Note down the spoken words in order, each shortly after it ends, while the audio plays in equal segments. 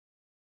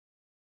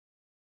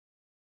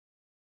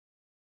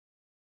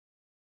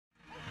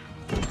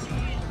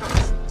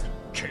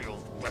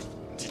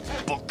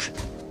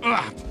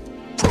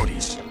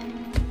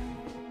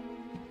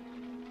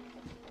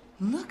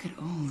Look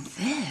at all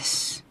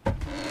this.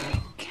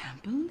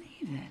 Can't believe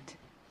it.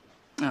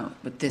 Oh,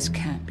 but this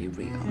can't be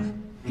real.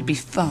 It'd be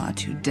far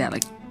too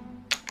delicate.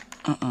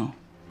 Uh-oh.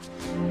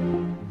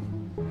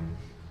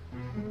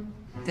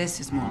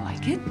 This is more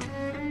like it.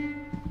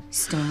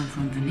 Stolen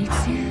from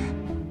Venezia,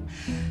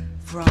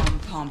 from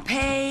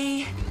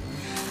Pompeii,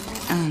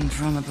 and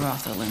from a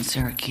brothel in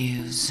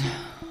Syracuse.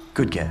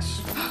 Good guess.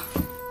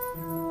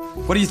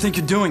 What do you think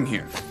you're doing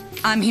here?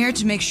 I'm here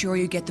to make sure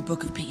you get the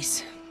Book of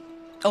Peace.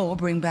 Or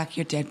bring back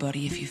your dead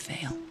body if you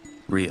fail.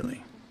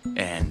 Really?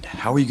 And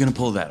how are you gonna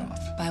pull that off?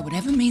 By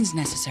whatever means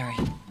necessary.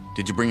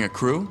 Did you bring a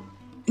crew?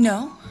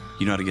 No.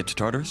 You know how to get to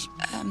Tarturus?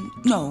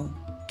 No.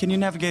 Can you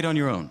navigate on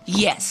your own?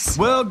 Yes.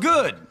 Well,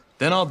 good.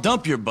 Then I'll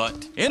dump your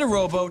butt in a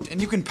rowboat and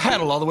you can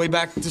paddle all the way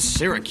back to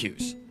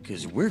Syracuse.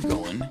 Because we're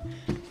going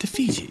to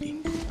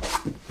Fiji.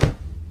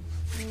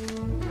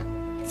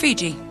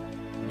 Fiji.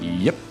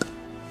 Yep.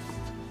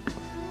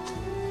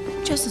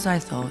 Just as I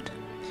thought.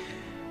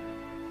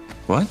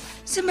 What?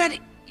 Sinbad,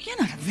 you're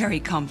not a very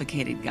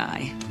complicated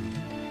guy.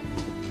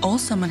 All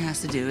someone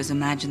has to do is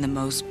imagine the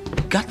most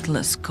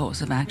gutless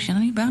course of action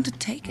and you're bound to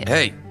take it.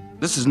 Hey,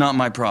 this is not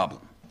my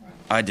problem.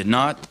 I did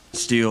not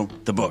steal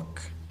the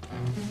book.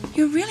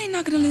 You're really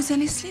not going to lose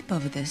any sleep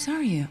over this,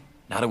 are you?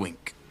 Not a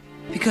wink.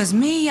 Because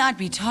me, I'd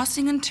be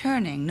tossing and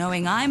turning,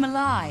 knowing I'm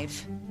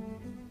alive.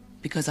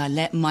 Because I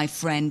let my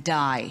friend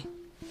die.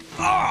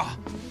 Ah!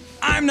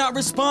 I'm not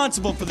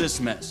responsible for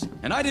this mess.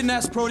 And I didn't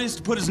ask Proteus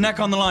to put his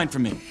neck on the line for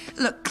me.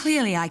 Look,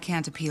 clearly I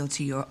can't appeal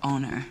to your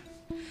honor.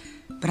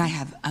 But I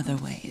have other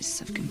ways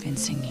of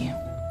convincing you.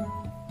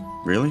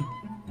 Really?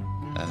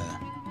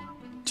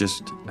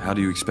 Just how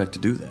do you expect to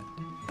do that?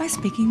 By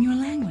speaking your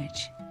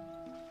language.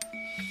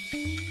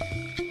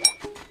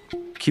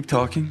 Keep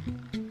talking.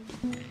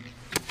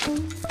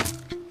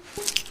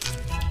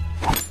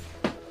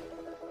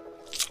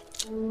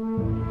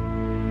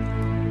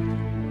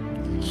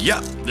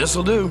 Yep,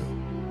 this'll do.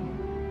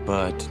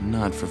 But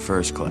not for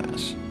first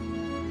class.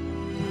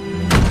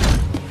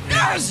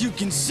 As you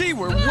can see,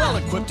 we're well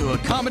equipped to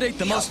accommodate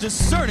the most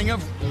discerning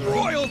of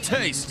royal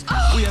taste.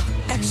 We have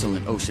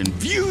excellent ocean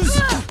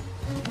views,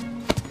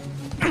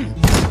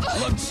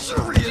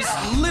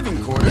 luxurious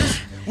living quarters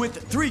with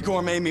 3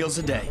 gourmet meals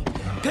a day.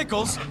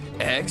 Pickles,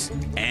 eggs,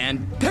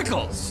 and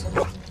pickles.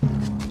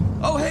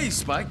 Oh, hey,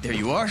 Spike, there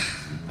you are.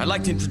 I'd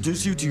like to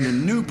introduce you to your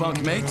new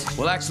bunkmate.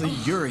 Well, actually,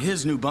 you're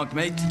his new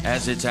bunkmate,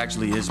 as it's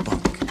actually his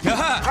bunk.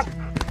 Haha!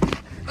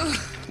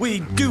 We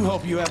do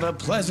hope you have a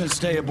pleasant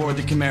stay aboard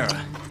the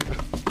Chimera.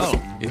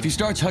 Oh, if he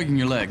starts hugging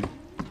your leg,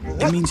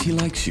 it means he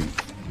likes you.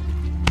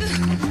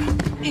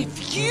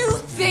 If you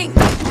think...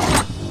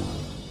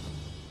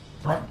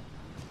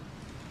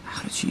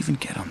 How did she even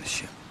get on the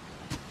ship?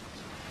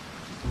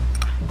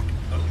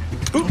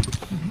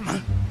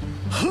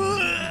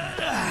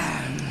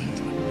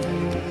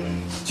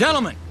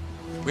 Gentlemen,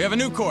 we have a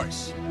new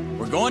course.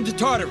 We're going to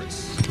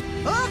Tarturus.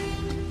 Huh?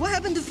 What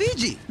happened to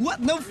Fiji? What,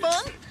 no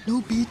fun?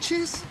 No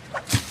beaches?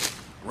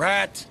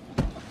 Rat.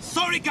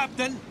 Sorry,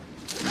 Captain.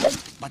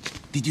 But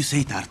did you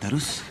say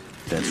Tartarus?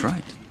 That's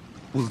right.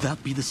 Will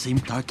that be the same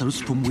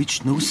Tartarus from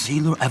which no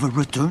sailor ever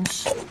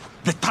returns?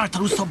 The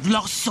Tartarus of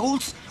lost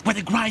souls, where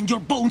they grind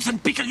your bones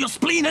and pickle your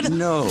spleen and...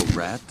 No,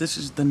 Rat. This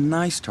is the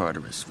nice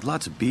Tartarus. With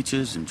lots of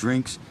beaches and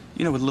drinks.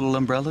 You know, with little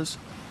umbrellas.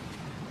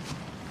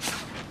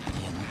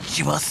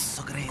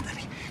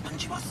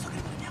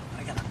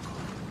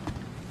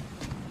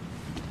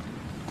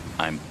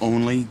 I'm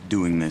only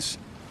doing this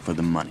for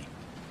the money.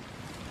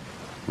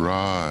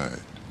 Right.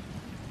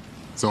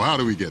 So how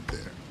do we get there?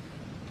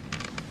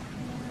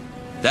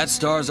 That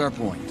star's our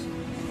point.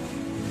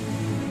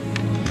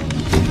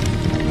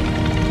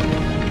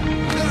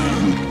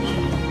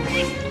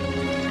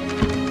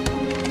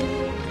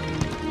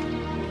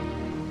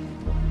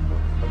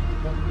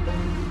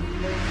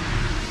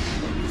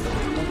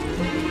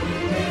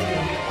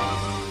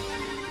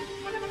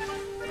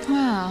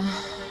 Well,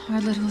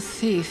 our little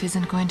thief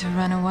isn't going to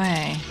run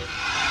away.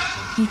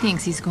 He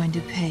thinks he's going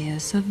to pay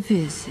us a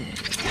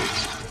visit.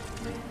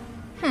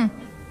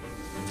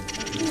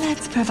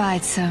 Let's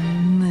provide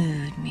some mood.